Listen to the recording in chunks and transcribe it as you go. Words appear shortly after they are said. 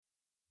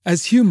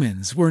As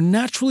humans, we're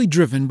naturally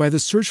driven by the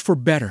search for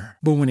better.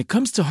 But when it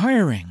comes to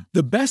hiring,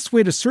 the best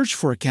way to search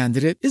for a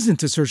candidate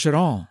isn't to search at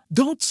all.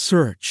 Don't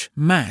search,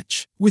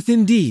 match with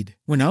Indeed.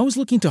 When I was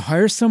looking to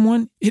hire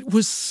someone, it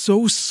was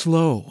so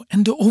slow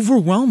and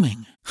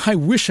overwhelming. I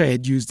wish I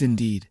had used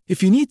Indeed.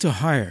 If you need to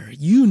hire,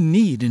 you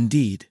need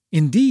Indeed.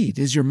 Indeed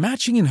is your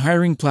matching and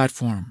hiring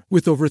platform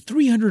with over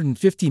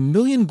 350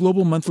 million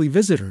global monthly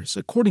visitors,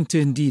 according to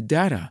Indeed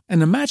data,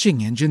 and a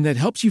matching engine that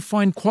helps you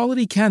find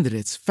quality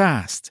candidates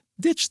fast.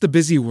 Ditch the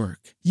busy work.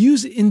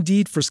 Use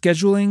Indeed for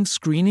scheduling,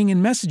 screening,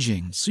 and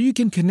messaging so you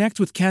can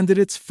connect with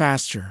candidates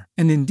faster.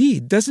 And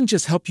Indeed doesn't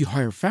just help you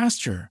hire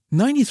faster.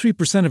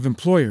 93% of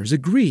employers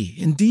agree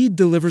Indeed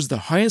delivers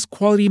the highest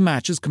quality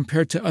matches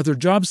compared to other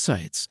job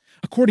sites,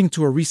 according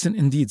to a recent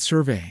Indeed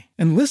survey.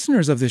 And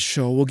listeners of this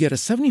show will get a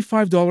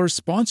 $75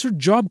 sponsored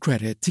job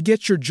credit to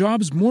get your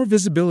jobs more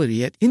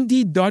visibility at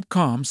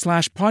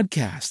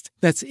Indeed.com/podcast.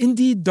 That's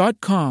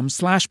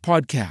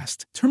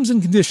Indeed.com/podcast. Terms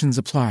and conditions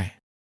apply.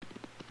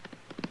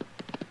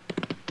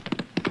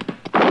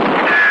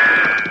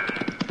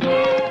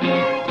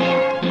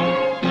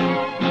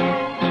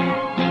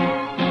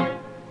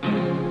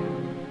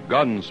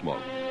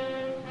 Gunsmoke,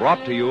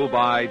 brought to you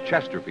by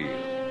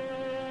Chesterfield.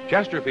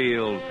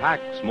 Chesterfield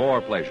packs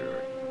more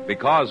pleasure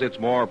because it's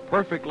more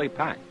perfectly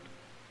packed,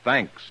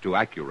 thanks to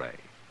Accuray.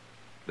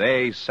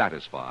 They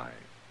satisfy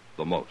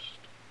the most.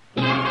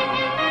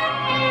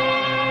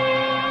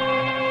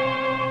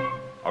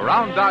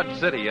 Around Dodge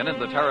City and in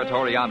the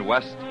territory on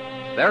West,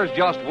 there's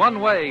just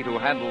one way to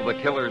handle the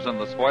killers and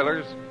the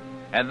spoilers,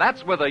 and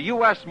that's with a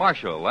U.S.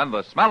 Marshal and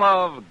the smell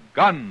of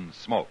gun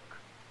smoke.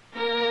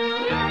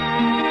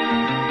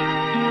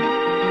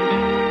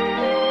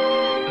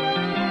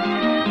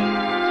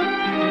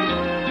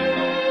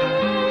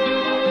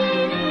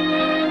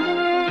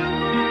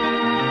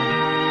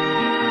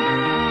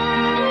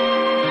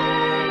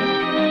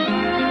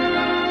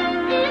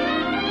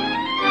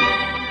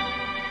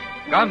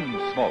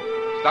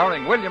 Gunsmoke,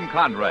 starring William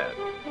Conrad.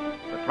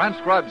 The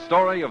transcribed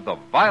story of the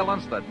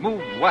violence that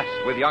moved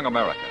west with young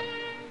America.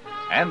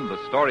 And the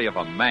story of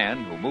a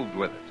man who moved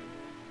with it.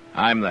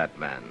 I'm that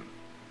man,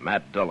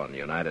 Matt Dillon,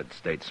 United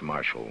States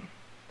Marshal.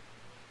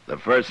 The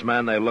first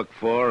man they look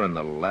for and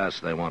the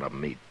last they want to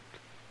meet.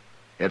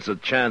 It's a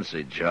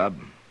chancy job,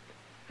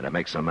 and it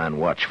makes a man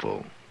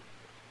watchful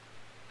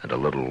and a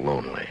little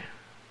lonely.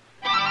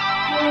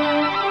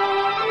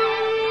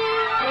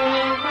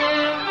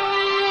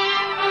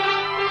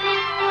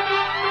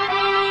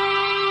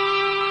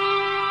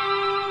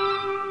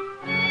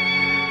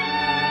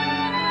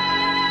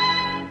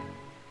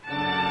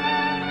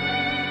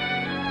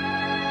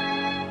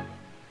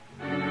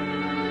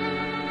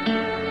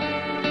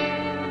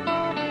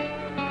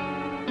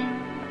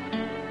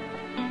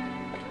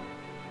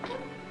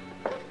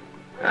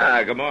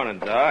 Good morning,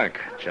 Doc.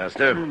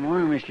 Chester. Good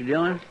morning, Mr.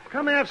 Dillon.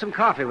 Come and have some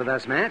coffee with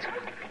us, Matt.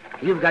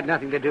 You've got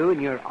nothing to do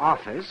in your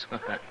office.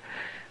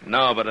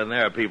 No, but in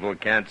there people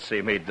can't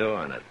see me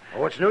doing it.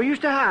 Oh, it's no use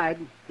to hide.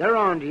 They're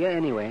on to you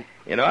anyway.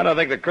 You know, I don't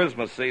think the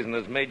Christmas season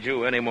has made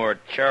you any more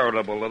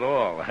charitable at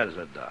all, has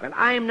it, Doc? Well,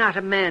 I'm not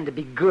a man to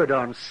be good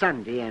on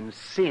Sunday and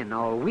sin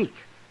all week,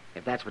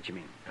 if that's what you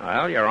mean.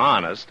 Well, you're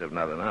honest, if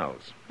nothing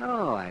else.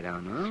 Oh, I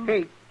don't know.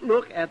 Hey,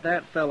 look at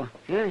that fella.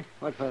 Yeah?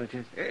 What fella,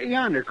 Ted?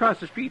 Yonder,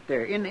 across the street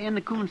there, in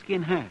the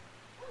coonskin hat.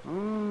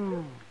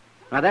 Oh.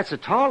 Now, that's the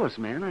tallest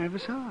man I ever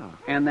saw.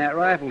 And that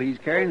rifle he's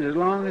carrying is as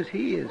long as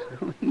he is.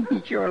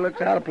 He sure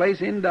looks out of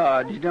place in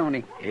Dodge, don't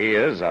he? He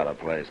is out of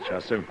place,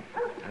 Chester.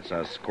 That's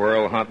a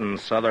squirrel-hunting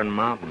southern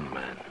mountain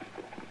man.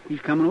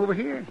 He's coming over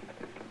here.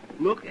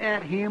 Look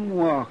at him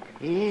walk.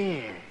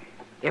 Yeah.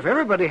 If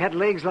everybody had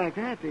legs like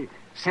that, the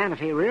Santa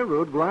Fe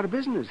Railroad would go out of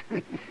business.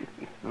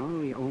 Oh,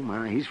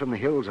 my, he's from the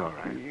hills, all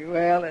right.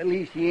 Well, at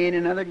least he ain't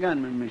another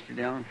gunman, Mr.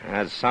 Dillon.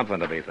 That's something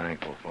to be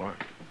thankful for.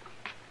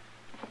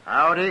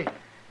 Howdy.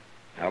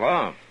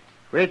 Hello.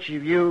 Which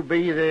of you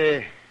be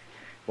the,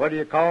 what do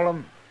you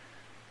call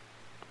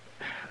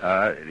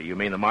them? You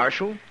mean the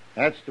marshal?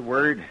 That's the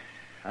word.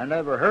 I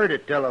never heard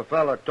it till a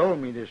fella told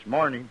me this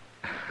morning.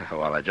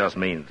 Well, it just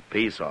means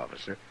peace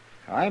officer.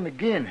 I'm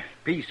agin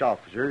peace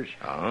officers.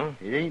 Oh?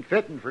 It ain't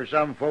fitting for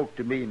some folk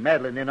to be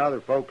meddling in other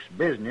folks'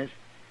 business.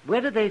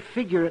 Where do they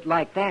figure it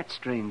like that,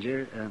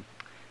 stranger?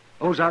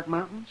 Ozark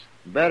Mountains?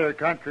 Better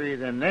country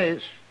than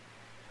this.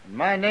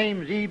 My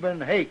name's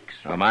Eben Hakes.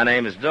 Well, my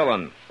name is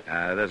Dillon.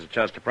 This is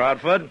Chester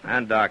Proudfoot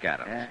and Doc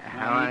Adams.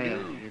 How do you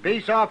do?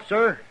 Peace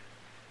officer.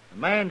 The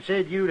man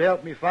said you'd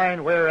help me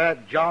find where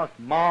that Joth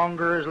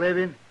Monger is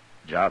living.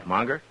 Joth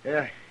Monger?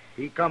 Yeah,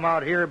 he come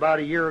out here about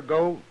a year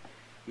ago.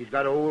 He's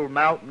got an old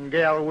mountain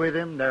gal with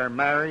him. They're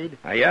married.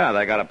 Yeah,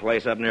 they got a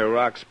place up near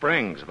Rock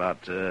Springs,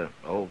 about, 10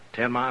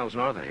 miles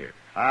north of here.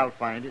 I'll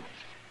find it.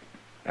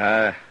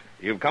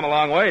 You've come a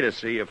long way to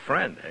see a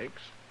friend,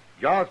 Hicks.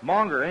 Joth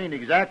Monger ain't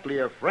exactly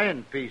a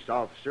friend, peace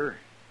officer.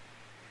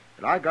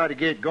 But I got to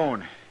get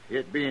going,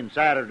 it being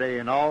Saturday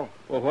and all.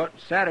 Well,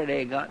 what's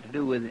Saturday got to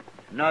do with it?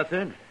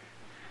 Nothing.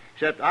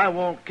 Except I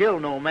won't kill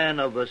no man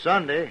of a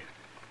Sunday.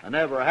 I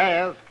never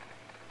have.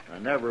 I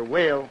never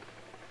will.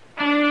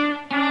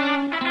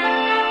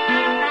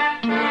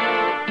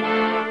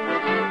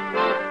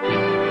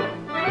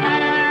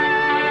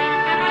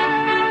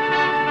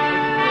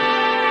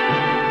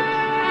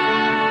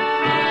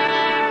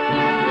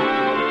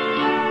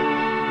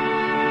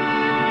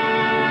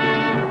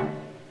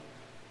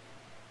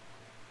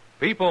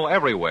 people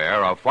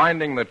everywhere are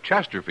finding that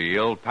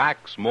Chesterfield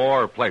packs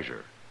more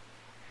pleasure.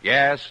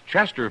 Yes,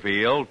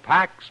 Chesterfield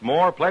packs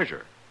more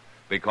pleasure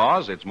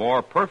because it's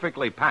more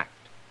perfectly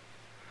packed.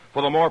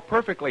 For the more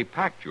perfectly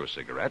packed your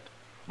cigarette,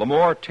 the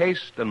more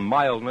taste and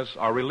mildness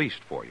are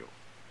released for you.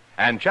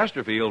 And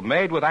Chesterfield,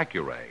 made with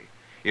Accuray,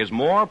 is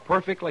more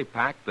perfectly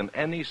packed than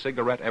any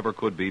cigarette ever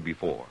could be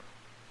before.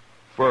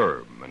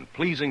 Firm and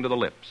pleasing to the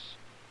lips,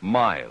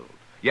 mild,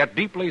 yet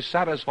deeply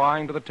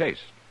satisfying to the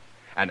taste.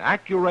 And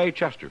Accuray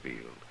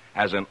Chesterfield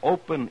has an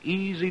open,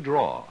 easy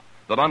draw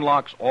that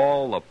unlocks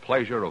all the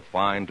pleasure of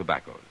fine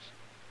tobaccos.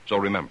 So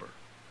remember,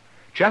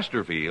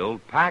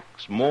 Chesterfield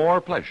packs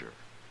more pleasure.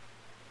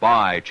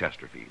 Buy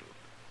Chesterfield.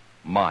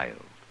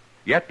 Mild,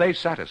 yet they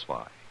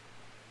satisfy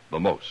the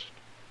most.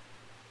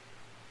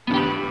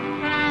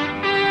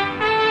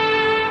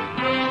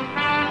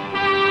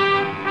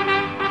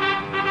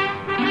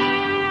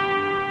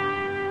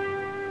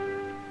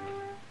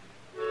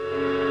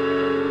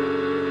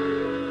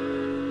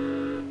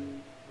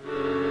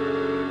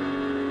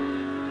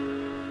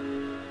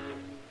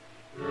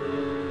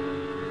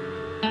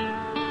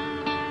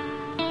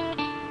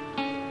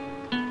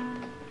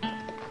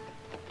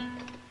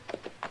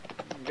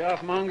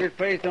 Joff Monger's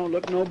place don't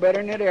look no better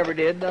than it ever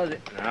did, does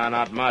it? No,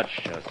 not much,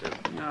 Chester.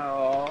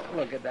 Oh,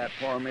 look at that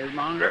poor Miss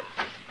Monger.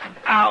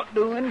 Out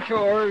doing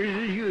chores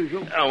as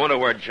usual. I wonder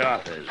where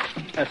Joth is.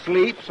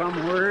 Asleep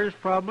somewheres,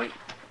 probably.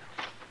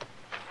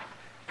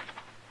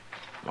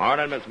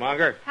 Morning, Miss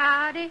Monger.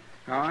 Howdy.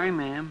 Sorry,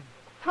 ma'am.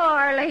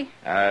 Poorly.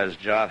 Is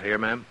Joth here,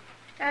 ma'am?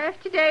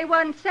 If today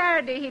wasn't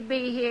Saturday, he'd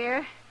be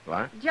here.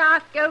 What?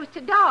 Joth goes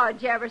to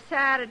Dodge every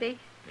Saturday.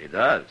 He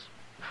does.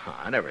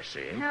 I never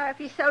see him. Now, if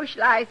he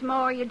socialized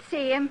more, you'd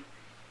see him.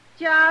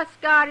 Joth's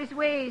got his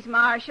ways,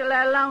 Marshal.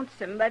 They're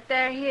lonesome, but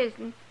they're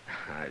his'n.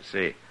 I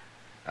see.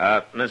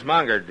 Miss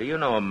Monger, do you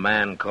know a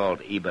man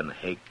called Eben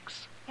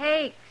Hakes?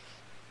 Hakes.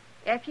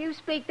 If you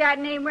speak that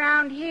name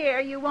round here,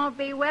 you won't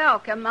be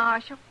welcome,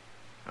 Marshal.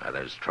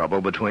 There's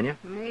trouble between you?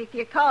 If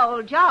you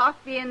call Joff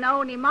being the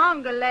only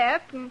Monger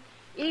left, and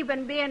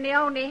Eben being the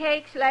only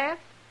Hakes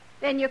left,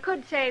 then you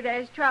could say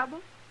there's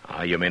trouble.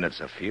 Oh, you mean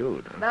it's a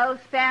feud, huh?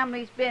 Both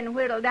families been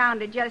whittled down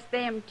to just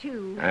them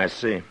two. I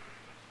see.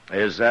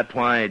 Is that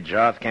why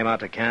Joth came out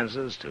to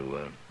Kansas,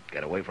 to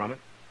get away from it?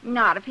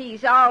 Not if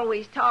he's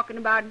always talking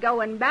about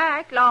going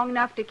back long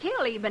enough to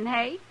kill Eben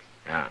Hakes.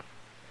 Yeah.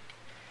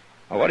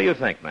 Well, what do you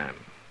think, ma'am?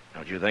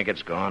 Don't you think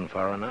it's gone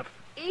far enough?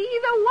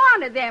 Either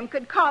one of them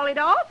could call it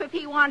off if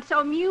he wants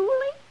so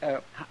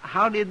muley.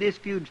 How did this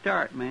feud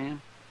start,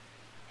 ma'am?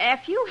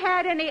 If you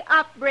had any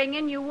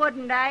upbringing, you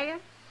wouldn't ask.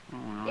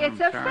 Oh, It's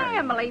I'm a sorry.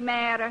 family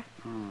matter.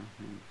 Mhm.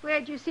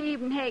 Where'd you see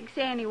Eben Hakes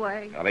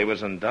anyway? Well, he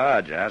was in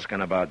Dodge asking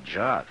about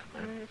Joth,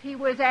 ma'am. If he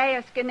was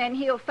asking, then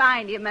he'll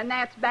find him, and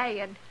that's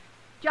bad.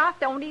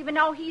 Jock don't even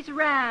know he's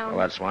around.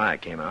 Well, that's why I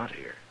came out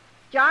here.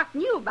 Jock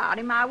knew about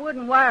him. I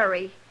wouldn't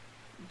worry.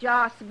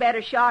 Jock's a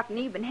better shot than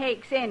Eben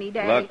Hakes any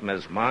day. Look,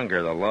 Miss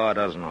Monger, the law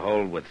doesn't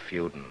hold with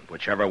feuding.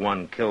 Whichever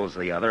one kills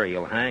the other,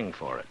 he'll hang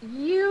for it.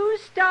 You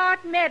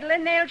start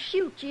meddling, they'll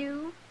shoot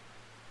you.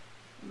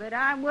 But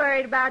I'm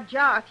worried about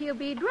Jock. He'll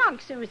be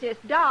drunk soon as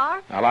it's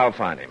dark. Well, I'll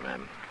find him,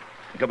 ma'am.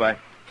 Goodbye.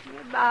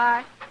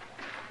 Goodbye.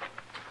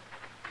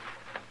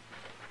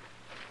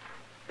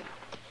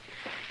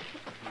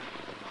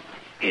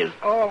 Is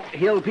all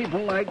hill people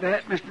like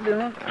that, Mr.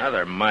 Dillon?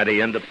 They're mighty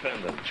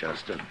independent,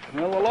 Chester.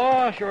 Well, the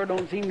law sure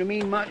don't seem to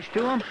mean much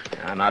to them.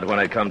 Not when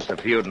it comes to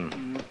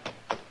feuding.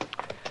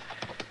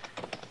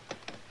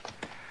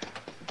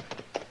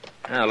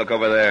 Now, look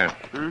over there.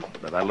 Huh?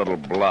 That little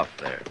bluff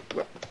there.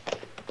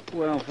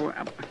 Well,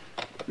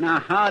 now,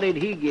 how did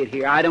he get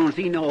here? I don't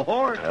see no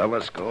horse. Well,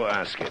 let's go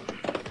ask him.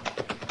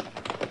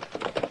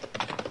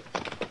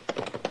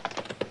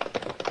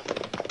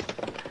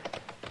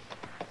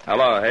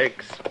 Hello,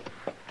 Hakes.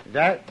 Is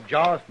that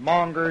Joth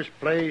Monger's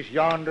place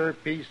yonder,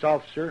 peace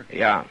officer?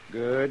 Yeah.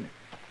 Good.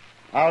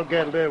 I'll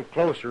get a little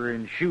closer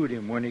and shoot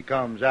him when he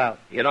comes out.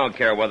 You don't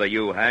care whether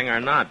you hang or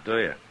not, do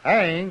you?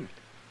 Hang?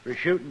 For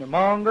shooting the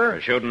Monger?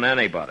 For shooting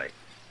anybody.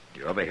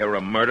 You ever hear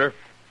of murder?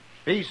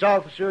 Peace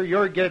officer,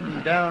 you're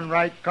getting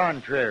downright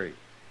contrary.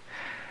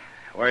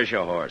 Where's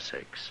your horse,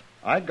 Hakes?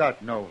 I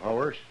got no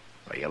horse.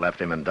 Well, you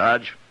left him in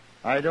Dodge?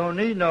 I don't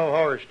need no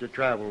horse to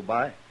travel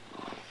by.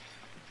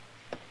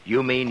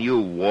 You mean you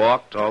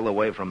walked all the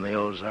way from the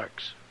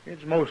Ozarks?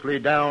 It's mostly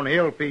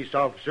downhill, peace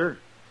officer.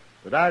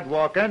 But I'd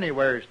walk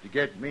anywheres to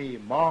get me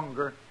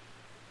Monger.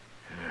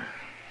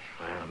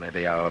 Well,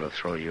 maybe I ought to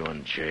throw you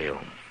in jail.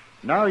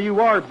 Now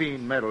you are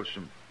being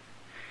meddlesome.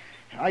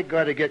 I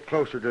got to get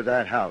closer to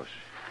that house.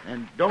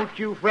 And don't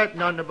you fret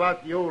none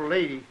about the old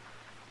lady.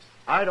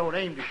 I don't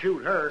aim to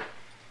shoot her.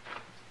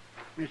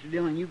 Mr.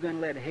 Dillon, you gonna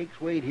let Hakes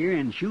wait here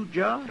and shoot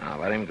Joff? Now,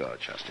 let him go,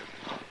 Chester.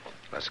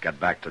 Let's get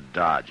back to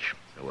Dodge.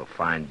 We'll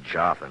find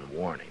Joff and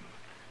warn him.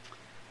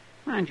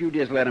 Why don't you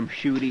just let them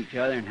shoot each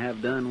other and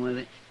have done with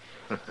it?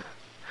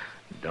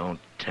 Don't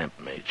tempt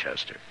me,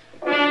 Chester.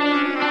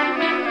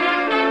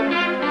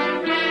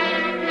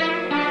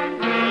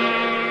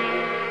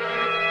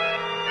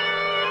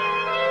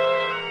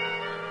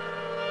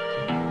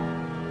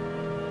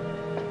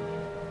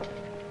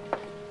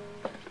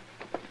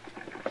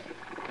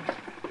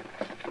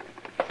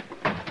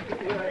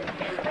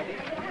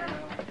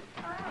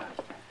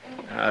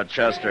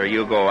 Chester,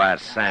 you go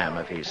ask Sam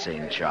if he's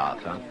seen Joth,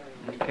 huh?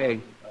 Okay.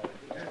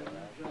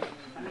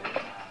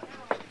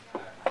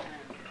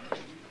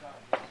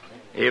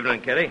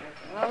 Evening, Kitty.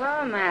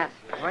 Hello, Matt.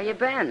 Where you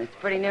been? It's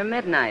pretty near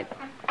midnight.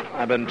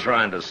 I've been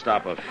trying to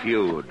stop a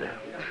feud.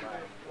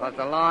 Well, it's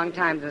a long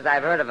time since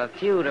I've heard of a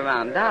feud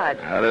around Dodge.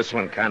 This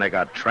one kind of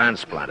got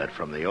transplanted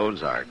from the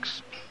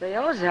Ozarks. The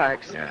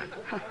Ozarks? Yeah.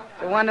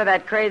 No wonder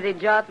that crazy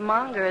Joth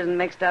Monger isn't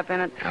mixed up in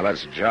it. Now,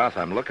 that's Joth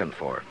I'm looking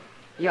for.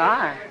 You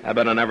are? I've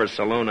been in every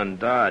saloon in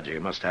Dodge. He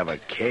must have a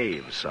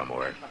cave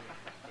somewhere.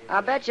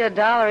 I'll bet you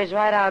 $1 he's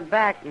right out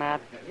back,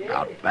 Matt.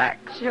 Out back?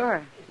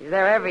 Sure. He's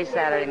there every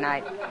Saturday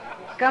night.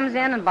 Comes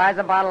in and buys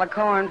a bottle of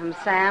corn from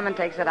Sam and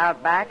takes it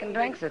out back and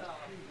drinks it.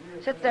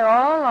 Sits there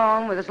all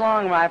alone with his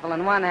long rifle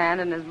in one hand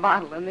and his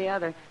bottle in the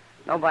other.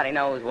 Nobody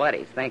knows what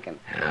he's thinking.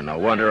 Yeah, no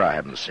wonder I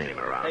haven't seen him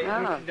around. Hey, Oh.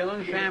 Mr.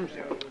 Dillon, Sam's...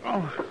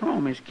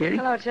 Oh, Miss Kitty.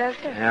 Hello,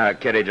 Chester. Yeah,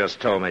 Kitty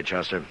just told me,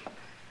 Chester.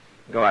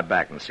 Go out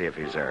back and see if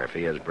he's there. If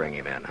he is, bring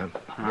him in, huh?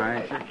 All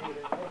right, sir.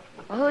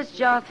 Well, who's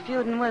Joth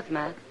feuding with,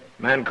 Matt?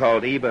 Man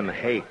called Eben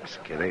Hakes,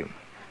 Kitty.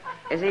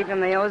 Is he from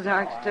the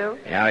Ozarks, too?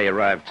 Yeah, he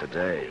arrived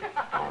today.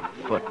 On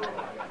foot.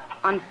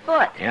 On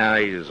foot? Yeah,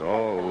 he's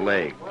all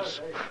legs.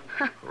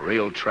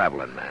 Real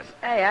traveling man.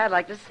 Hey, I'd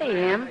like to see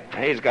him.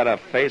 He's got a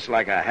face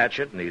like a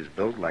hatchet, and he's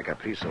built like a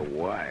piece of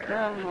wire.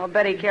 Oh, I'll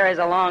bet he carries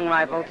a long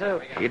rifle,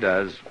 too. He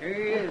does. Here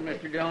he is,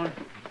 Mr. Dillon.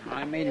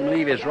 I made him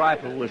leave his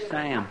rifle with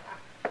Sam.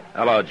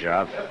 Hello,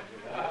 Joth.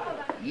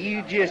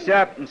 You just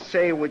up and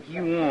say what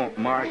you want,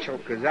 Marshal,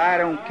 'cause I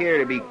don't care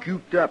to be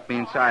cooped up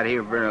inside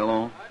here very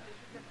long.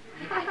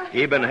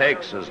 Eben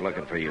Hakes is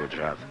looking for you,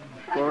 Joth.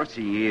 Of course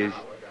he is.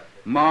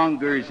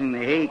 Mongers and the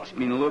Hakes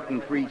been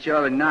looking for each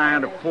other nigh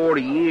to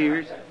 40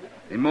 years.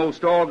 They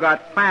most all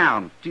got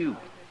found, too.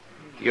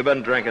 You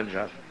been drinking,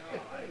 Joth?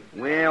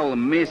 Well, the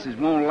missus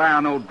won't allow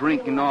no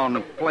drinking on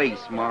the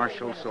place,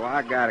 Marshal, so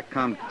I gotta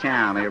come to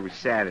town every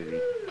Saturday.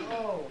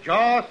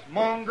 Joth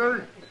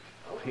Monger.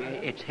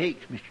 It's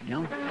Hakes, Mr.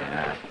 Dillon.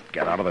 Yeah,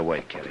 get out of the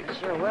way, Kitty.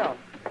 Sure will.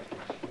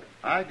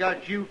 I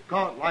got you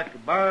caught like a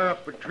bear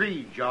up a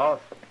tree,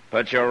 Joth.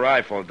 Put your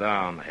rifle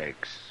down,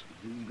 Hakes.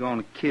 He's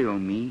gonna kill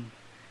me.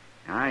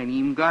 I ain't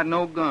even got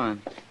no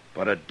gun.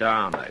 Put it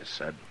down, I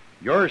said.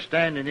 You're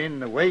standing in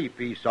the way,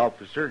 peace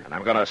officer. And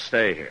I'm going to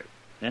stay here.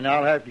 Then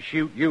I'll have to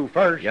shoot you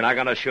first. You're not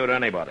going to shoot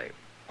anybody.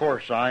 Of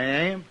course I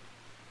am.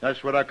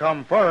 That's what I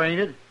come for, ain't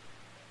it?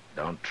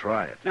 Don't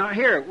try it. Now,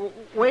 here,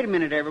 wait a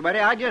minute, everybody.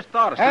 I just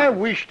thought of I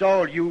something. wished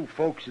all you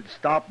folks would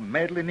stop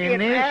meddling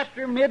in It's this.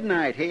 after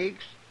midnight,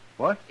 Higgs.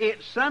 What?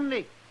 It's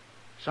Sunday.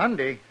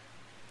 Sunday?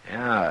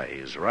 Yeah,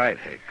 he's right,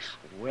 Hicks.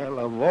 Well,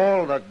 of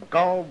all the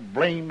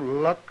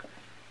gall-blame luck.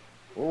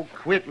 Oh,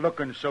 quit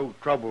looking so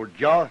troubled,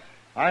 Joth.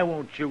 I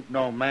won't shoot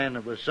no man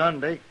of a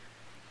Sunday,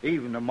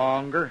 even a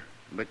monger.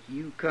 But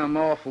you come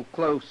awful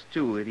close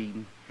to it,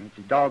 Eden. It's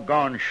a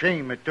doggone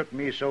shame it took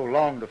me so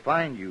long to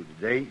find you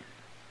today.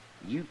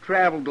 You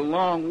traveled a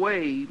long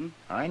way, Eden.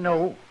 I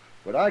know,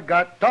 but I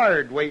got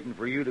tired waiting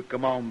for you to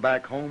come on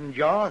back home,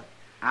 Joth.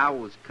 I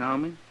was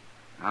coming.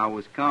 I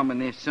was coming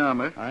this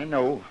summer. I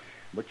know,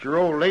 but your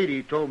old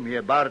lady told me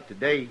about it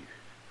today.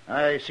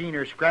 I seen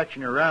her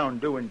scratching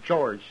around doing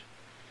chores.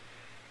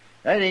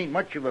 That ain't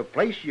much of a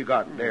place you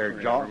got there,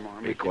 Joth.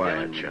 Be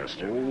quiet,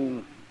 Chester.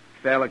 Oh,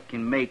 fella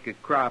can make a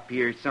crop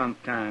here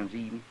sometimes,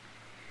 Eden.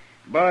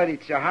 But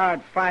it's a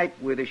hard fight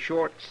with a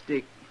short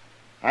stick.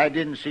 I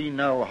didn't see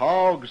no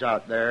hogs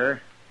out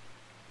there.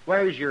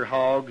 Where's your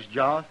hogs,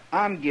 Joth?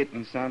 I'm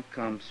getting some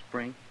come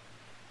spring.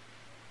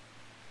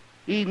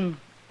 Eden,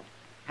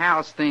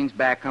 how's things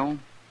back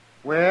home?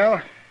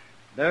 Well,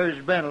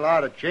 there's been a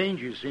lot of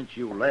changes since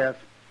you left.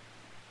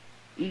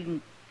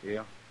 Eden,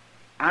 Yeah.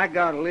 I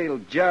got a little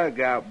jug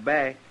out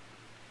back.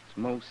 It's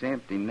most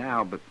empty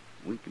now, but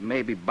we could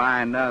maybe buy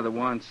another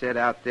one, set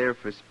out there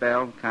for a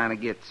spell, kind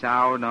of get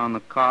soured on the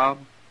cob.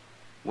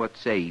 What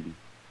say, Eden?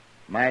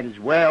 Might as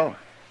well.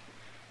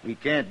 We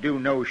can't do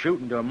no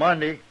shooting till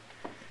Monday.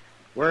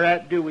 Where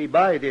at do we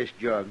buy this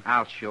jug?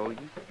 I'll show you.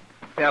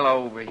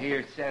 Fellow over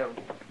here settled.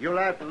 You'll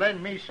have to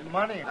lend me some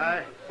money.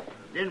 I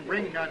didn't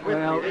bring none with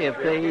Well, me. if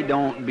they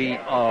don't beat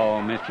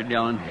all, Mr.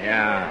 Dillon.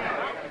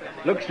 Yeah.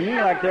 Looks to me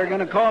like they're going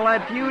to call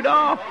that feud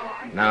off.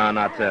 No,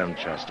 not them,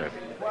 Chester.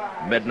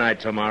 Midnight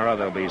tomorrow,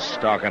 they'll be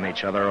stalking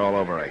each other all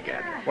over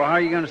again. Well, how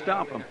are you going to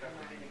stop them?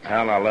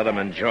 Hell, I'll let them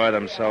enjoy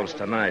themselves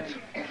tonight.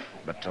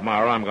 But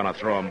tomorrow, I'm going to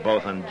throw them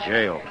both in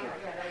jail.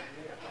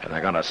 And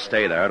they're going to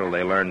stay there till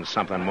they learn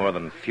something more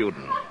than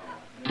feuding.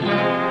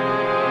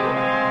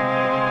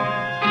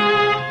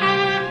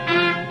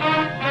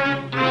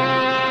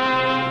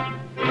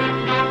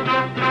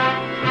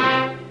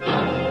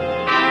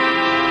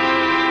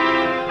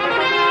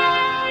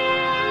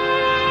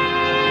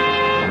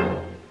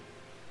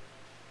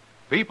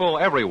 People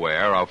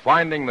everywhere are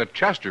finding that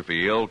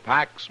Chesterfield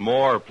packs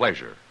more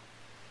pleasure.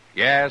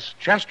 Yes,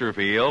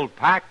 Chesterfield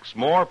packs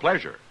more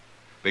pleasure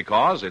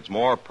because it's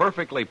more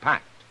perfectly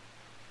packed.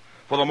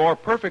 For the more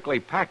perfectly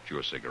packed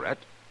your cigarette,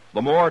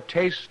 the more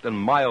taste and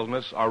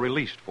mildness are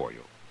released for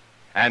you.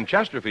 And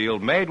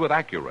Chesterfield, made with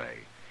Accuray,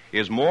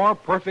 is more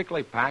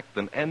perfectly packed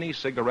than any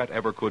cigarette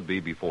ever could be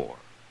before.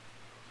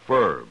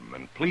 Firm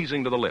and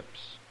pleasing to the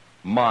lips,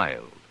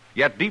 mild,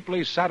 yet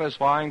deeply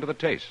satisfying to the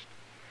taste.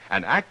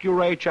 And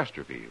Accuray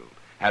Chesterfield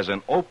has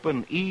an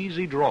open,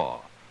 easy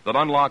draw that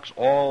unlocks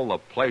all the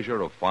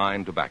pleasure of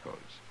fine tobaccos.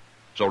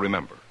 So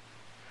remember,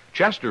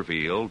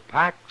 Chesterfield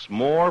packs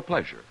more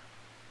pleasure.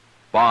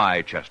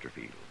 Buy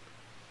Chesterfield.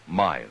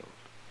 Mild,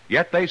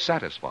 yet they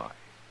satisfy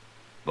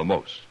the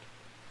most.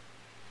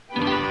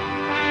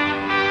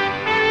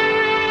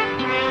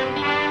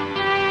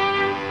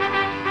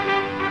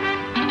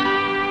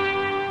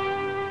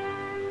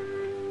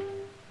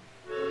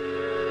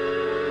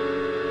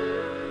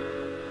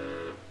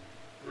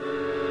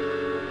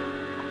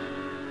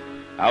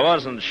 I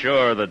wasn't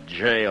sure that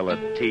jail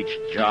would teach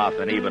Joth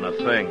and even a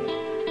thing,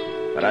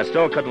 but I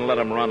still couldn't let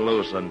them run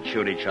loose and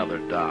shoot each other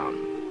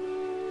down.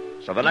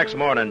 So the next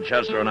morning,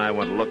 Chester and I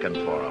went looking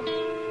for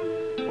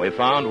them. We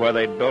found where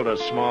they'd built a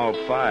small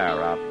fire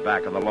out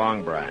back of the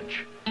Long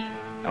Branch,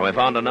 and we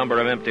found a number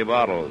of empty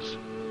bottles,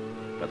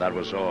 but that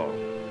was all.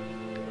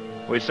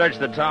 We searched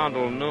the town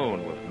till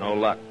noon with no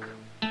luck.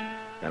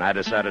 Then I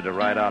decided to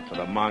ride out to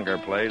the Monger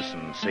place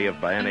and see if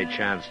by any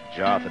chance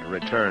Joth had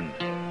returned.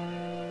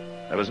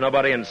 There was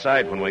nobody in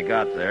sight when we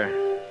got there,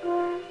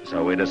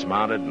 so we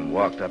dismounted and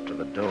walked up to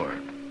the door.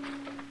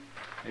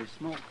 There's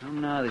smoke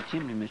coming out of the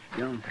chimney, Mr.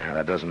 Jones. Yeah,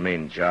 that doesn't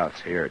mean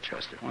Joth's here,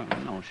 Chester. Well,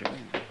 no, sir.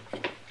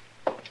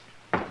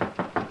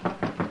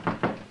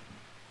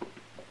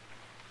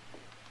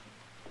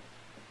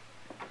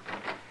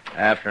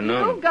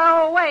 Afternoon. You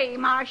go away,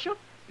 Marshal.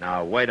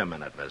 Now, wait a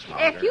minute, Miss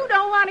Monger. If you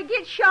don't want to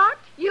get shot,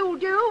 you'll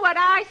do what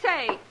I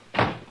say.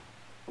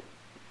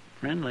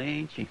 Friendly,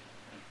 ain't she?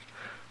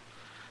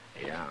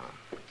 Yeah.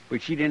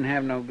 But she didn't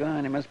have no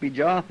gun. It must be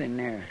Joth in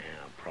there.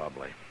 Yeah,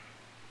 probably.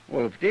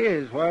 Well, if it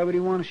is, why would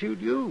he want to shoot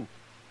you?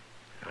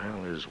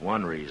 Well, there's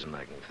one reason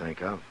I can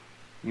think of.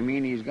 You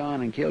mean he's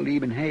gone and killed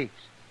Eben Hakes?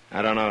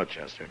 I don't know,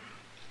 Chester,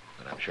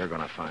 but I'm sure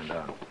going to find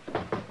out.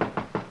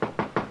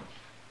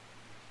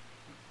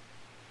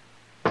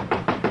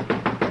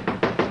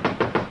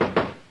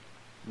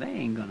 They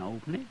ain't going to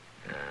open it.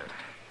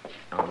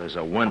 Oh, there's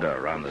a window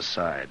around the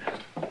side.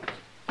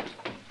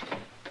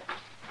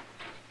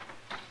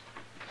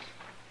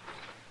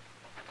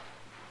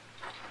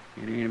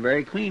 It ain't a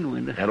very clean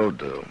window. That'll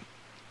do.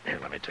 Here,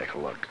 let me take a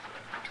look.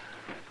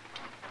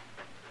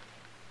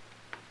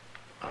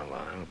 Well,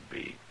 I'll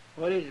be...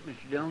 What is it,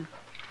 Mr. Jones?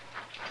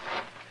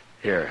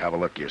 Here, have a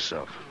look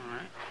yourself.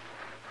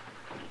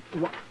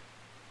 All right.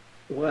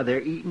 Well,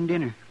 they're eating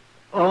dinner.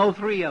 All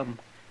three of them.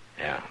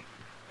 Yeah.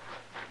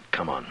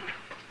 Come on.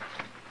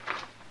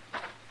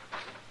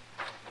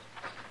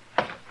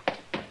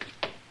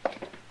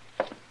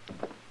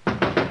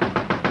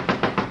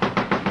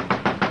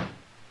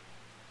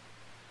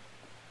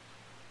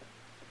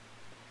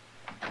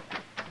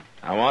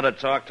 I want to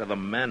talk to the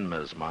men,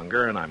 Miss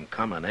Munger, and I'm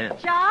coming in.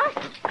 Josh?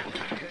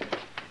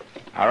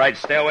 All right,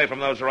 stay away from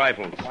those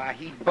rifles. Why,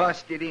 he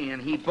busted in.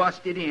 He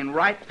busted in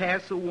right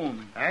past the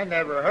woman. I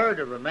never heard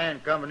of a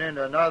man coming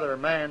into another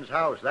man's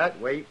house that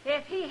way.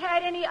 If he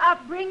had any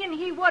upbringing,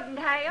 he wouldn't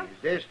have.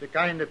 Is this the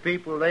kind of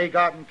people they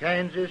got in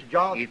Kansas,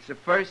 Joth? It's the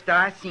first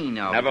I seen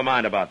of Never it.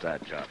 mind about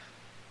that, Joth.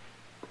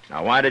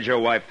 Now, why did your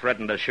wife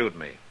threaten to shoot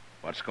me?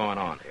 What's going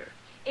on here?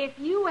 If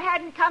you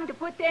hadn't come to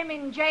put them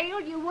in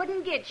jail, you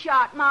wouldn't get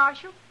shot,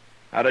 Marshal.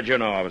 How did you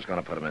know I was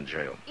going to put him in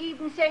jail?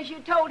 Eben says you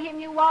told him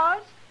you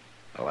was.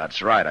 Well,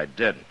 that's right, I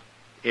did.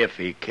 If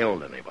he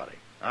killed anybody.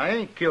 I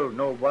ain't killed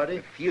nobody.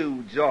 The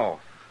feud's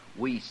off.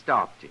 We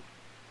stopped it.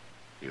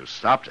 You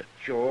stopped it.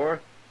 Sure.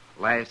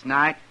 Last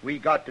night. We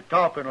got to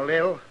talking a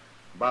little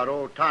about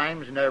old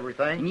times and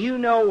everything. And you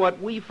know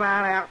what we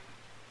found out?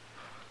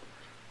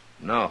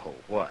 No,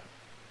 what?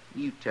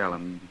 You tell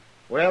him.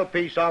 Well,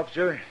 peace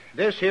officer,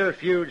 this here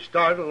feud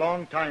started a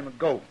long time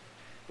ago.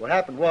 What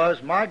happened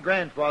was my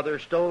grandfather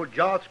stole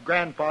Joth's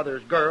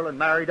grandfather's girl and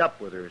married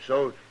up with her.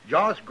 So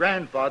Joth's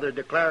grandfather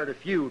declared a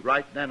feud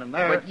right then and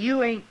there. But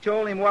you ain't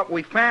told him what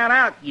we found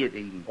out yet,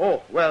 Eden.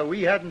 Oh, well,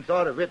 we hadn't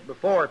thought of it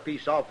before,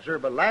 peace officer,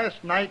 but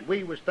last night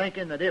we was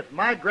thinking that if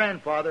my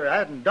grandfather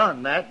hadn't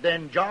done that,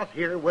 then Joth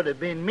here would have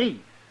been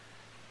me.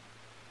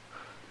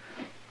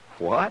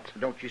 What?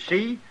 Don't you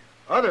see?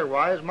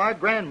 Otherwise, my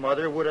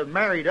grandmother would have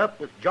married up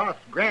with Joth's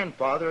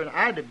grandfather, and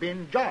I'd have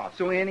been Joth.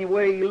 So any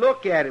way you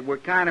look at it, we're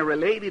kind of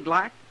related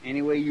like.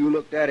 Any way you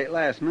looked at it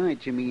last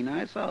night, you mean?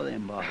 I saw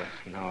them bottles.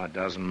 No, it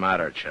doesn't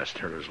matter,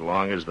 Chester, as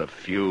long as the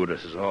feud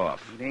is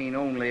off. It ain't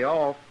only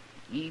off.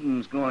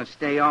 Eden's going to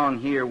stay on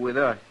here with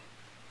us.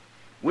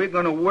 We're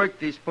going to work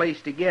this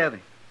place together.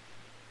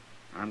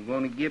 I'm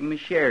going to give him a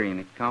share in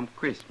it come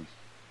Christmas.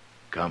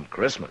 Come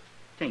Christmas?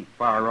 It ain't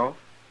far off.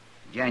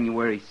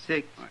 January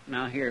 6th. Right,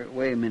 now, here,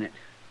 wait a minute.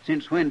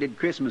 Since when did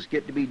Christmas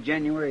get to be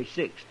January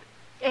 6th?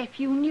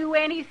 If you knew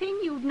anything,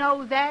 you'd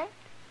know that.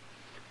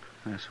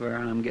 I swear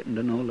I'm getting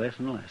to know less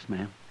and less,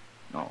 ma'am.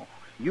 No,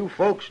 you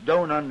folks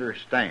don't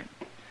understand.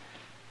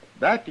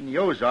 Back in the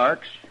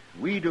Ozarks,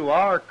 we do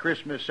our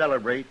Christmas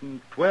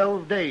celebrating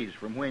 12 days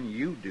from when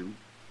you do.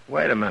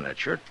 Wait a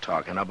minute, you're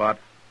talking about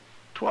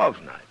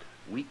 12th night.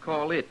 We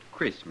call it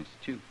Christmas,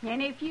 too.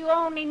 And if you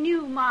only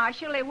knew,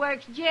 Marshal, it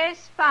works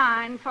just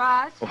fine for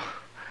us.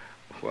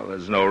 Well,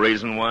 there's no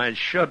reason why it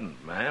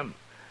shouldn't, ma'am.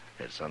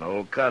 It's an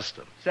old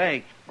custom.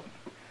 Say,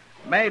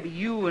 maybe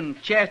you and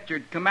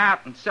Chester'd come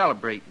out and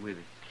celebrate with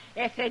us.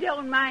 If they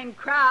don't mind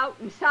kraut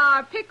and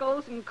sour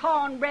pickles and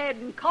cornbread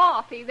and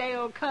coffee,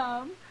 they'll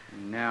come.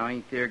 Now,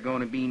 ain't there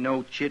going to be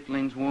no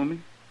chitlins,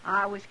 woman?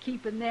 I was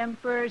keeping them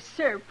for a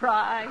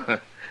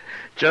surprise.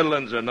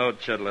 Chitlins or no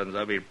chitlins,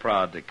 I'll be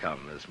proud to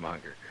come, Miss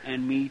Munger.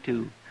 And me,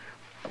 too.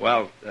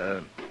 Well,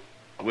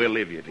 we'll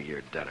leave you to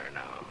your dinner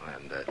now,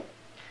 and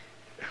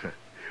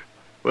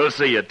we'll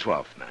see you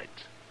 12th night.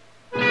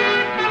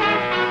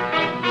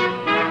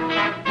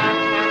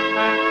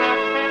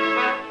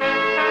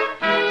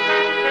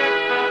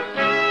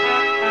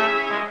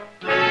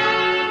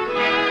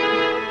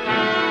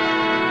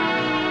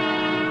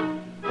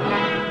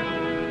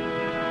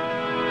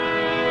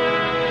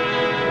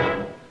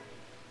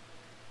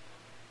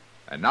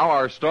 And now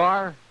our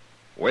star,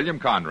 William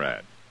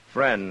Conrad.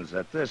 Friends,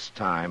 at this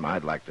time,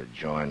 I'd like to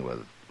join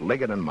with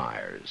Liggett &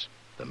 Myers,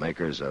 the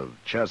makers of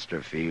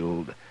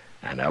Chesterfield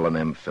and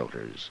L&M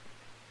filters.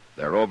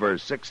 There are over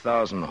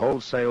 6,000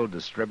 wholesale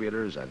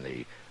distributors and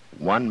the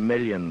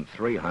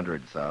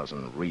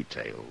 1,300,000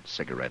 retail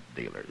cigarette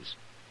dealers.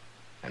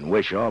 And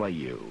wish all of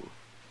you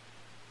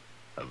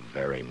a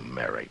very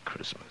Merry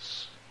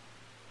Christmas.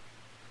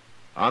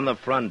 On the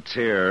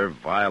frontier,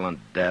 violent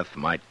death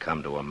might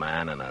come to a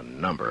man in a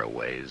number of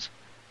ways,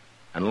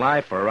 and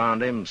life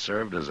around him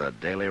served as a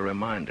daily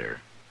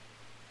reminder.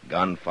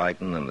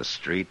 Gunfighting in the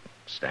street,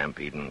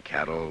 stampeding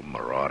cattle,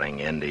 marauding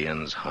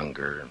Indians,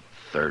 hunger,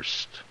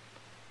 thirst.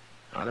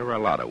 Now, there were a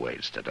lot of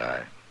ways to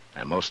die,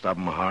 and most of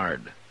them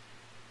hard.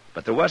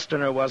 But the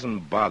Westerner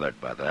wasn't bothered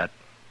by that.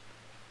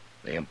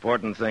 The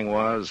important thing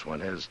was, when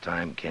his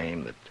time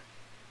came, that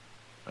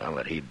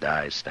he'd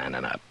die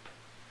standing up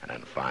and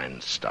in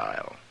fine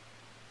style.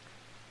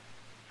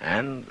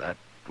 And that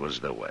was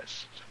the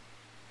West.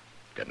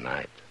 Good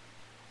night.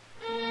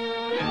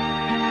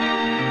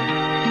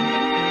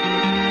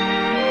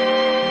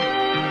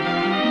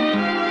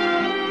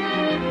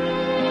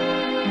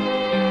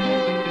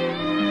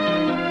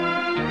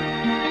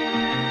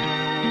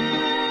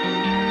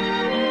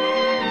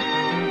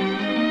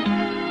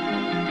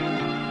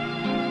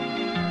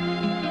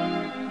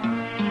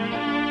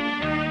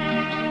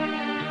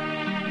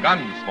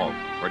 Gunsmoke,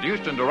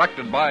 produced and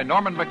directed by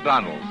Norman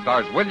MacDonald,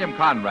 stars William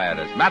Conrad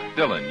as Matt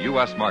Dillon,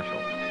 U.S. Marshal.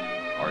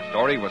 Our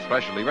story was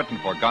specially written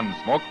for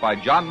Gunsmoke by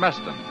John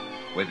Meston,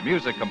 with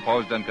music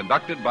composed and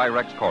conducted by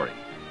Rex Corey.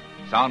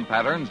 Sound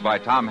patterns by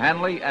Tom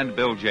Hanley and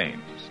Bill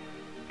James.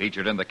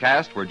 Featured in the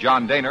cast were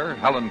John Daner,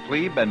 Helen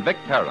Klebe, and Vic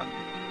Perrin.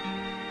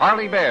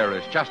 Harley Bear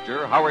is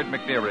Chester, Howard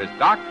McNear is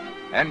Doc,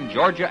 and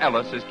Georgia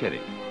Ellis is Kitty.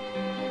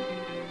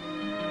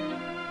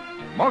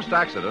 Most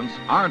accidents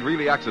aren't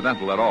really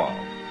accidental at all.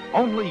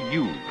 Only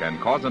you can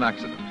cause an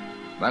accident.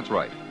 That's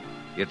right.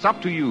 It's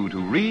up to you to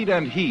read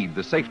and heed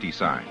the safety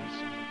signs,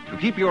 to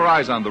keep your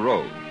eyes on the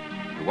road,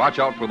 to watch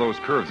out for those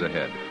curves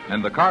ahead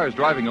and the cars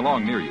driving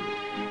along near you.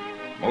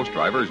 Most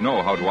drivers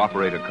know how to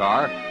operate a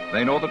car.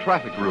 They know the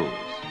traffic rules.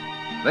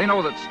 They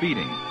know that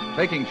speeding,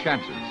 taking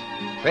chances,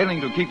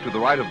 failing to keep to the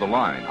right of the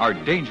line are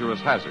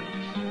dangerous hazards.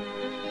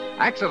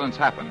 Accidents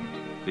happen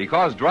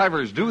because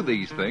drivers do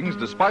these things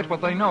despite what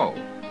they know.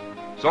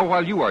 So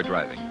while you are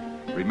driving,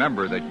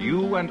 remember that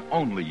you and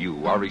only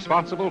you are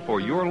responsible for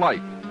your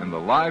life and the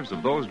lives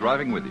of those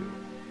driving with you.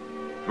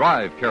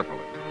 Drive carefully.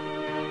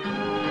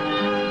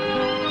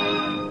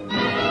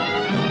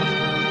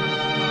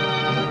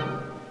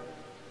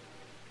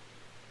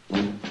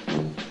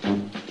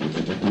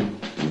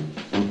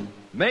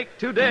 Make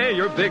today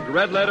your big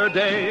red letter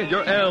day,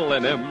 your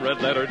L&M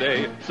red letter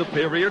day.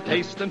 Superior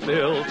taste and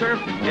filter,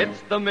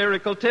 it's the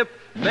miracle tip.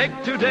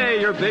 Make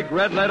today your big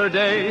red letter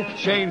day.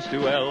 Change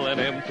to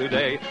L&M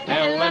today.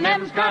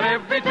 L&M's got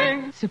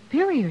everything.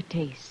 Superior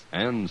taste.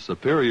 And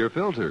superior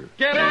filter.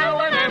 Get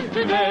L&M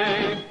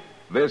today.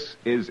 This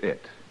is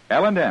it.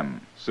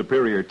 L&M,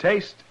 superior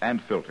taste and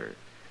filter.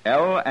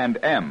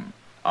 L&M,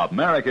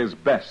 America's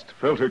best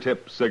filter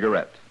tip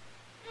cigarette.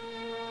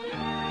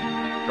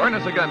 Join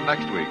us again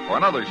next week for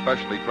another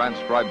specially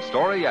transcribed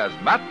story as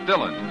Matt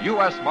Dillon,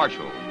 U.S.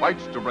 Marshal,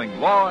 fights to bring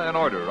law and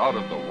order out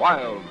of the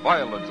wild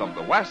violence of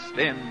the West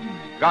in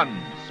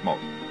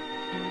Gunsmoke.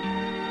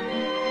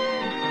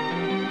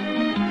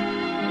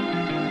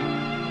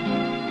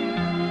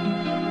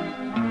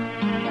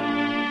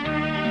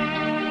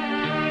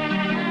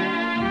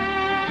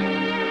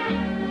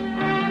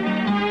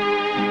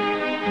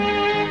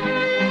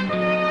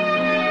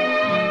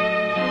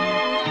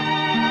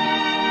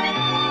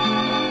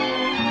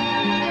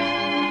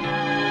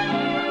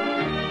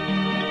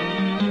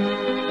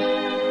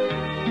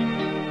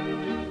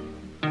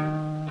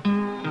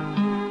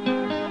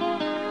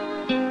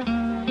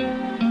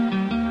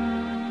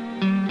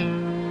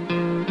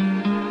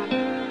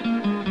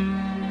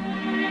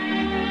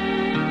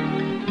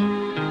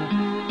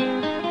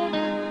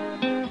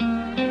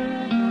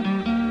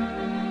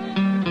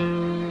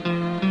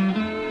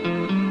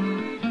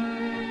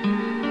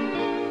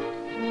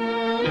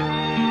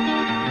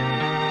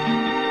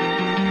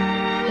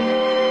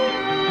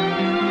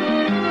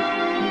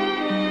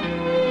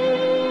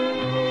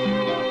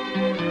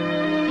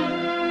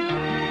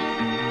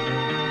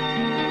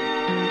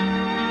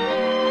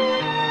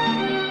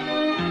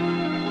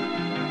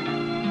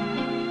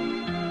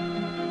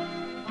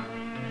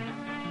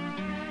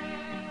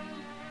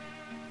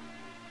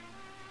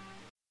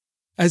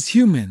 As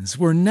humans,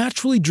 we're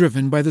naturally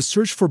driven by the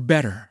search for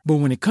better. But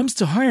when it comes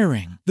to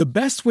hiring, the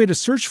best way to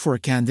search for a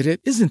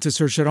candidate isn't to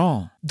search at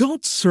all.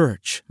 Don't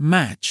search,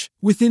 match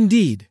with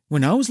Indeed.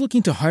 When I was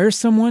looking to hire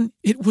someone,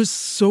 it was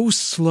so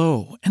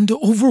slow and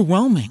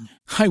overwhelming.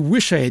 I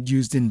wish I had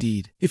used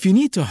Indeed. If you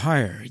need to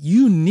hire,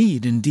 you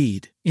need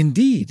Indeed.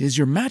 Indeed is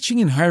your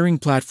matching and hiring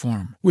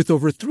platform with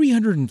over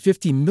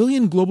 350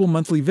 million global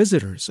monthly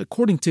visitors,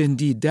 according to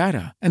Indeed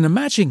data, and a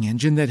matching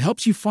engine that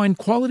helps you find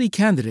quality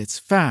candidates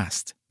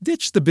fast.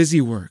 Ditch the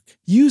busy work.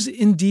 Use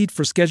Indeed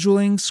for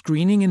scheduling,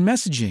 screening, and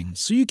messaging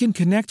so you can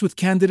connect with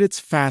candidates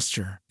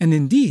faster. And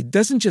Indeed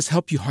doesn't just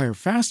help you hire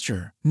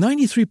faster.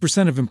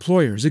 93% of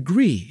employers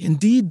agree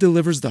Indeed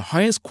delivers the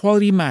highest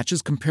quality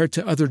matches compared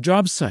to other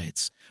job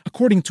sites,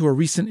 according to a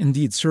recent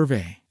Indeed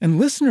survey. And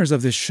listeners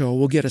of this show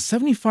will get a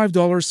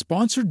 $75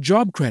 sponsored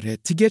job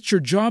credit to get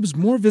your jobs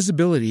more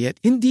visibility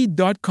at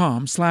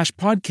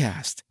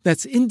Indeed.com/podcast.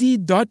 That's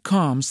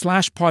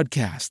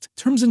Indeed.com/podcast.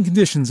 Terms and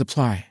conditions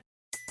apply.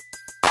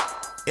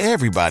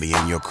 Everybody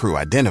in your crew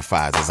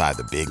identifies as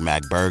either Big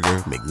Mac Burger,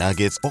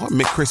 McNuggets, or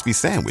McCrispy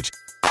Sandwich.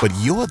 But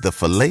you're the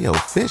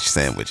Filet-O-Fish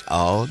Sandwich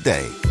all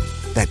day.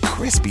 That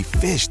crispy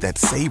fish, that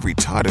savory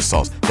tartar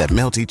sauce, that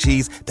melty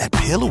cheese, that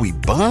pillowy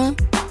bun.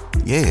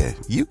 Yeah,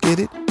 you get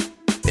it.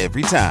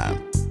 Every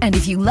time. And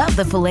if you love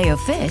the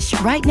Filet-O-Fish,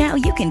 right now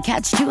you can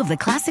catch two of the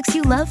classics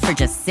you love for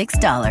just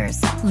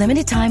 $6.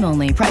 Limited time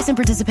only. Price and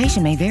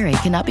participation may vary.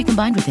 Cannot be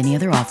combined with any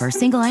other offer.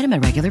 Single item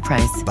at regular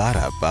price.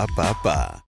 Ba-da-ba-ba-ba.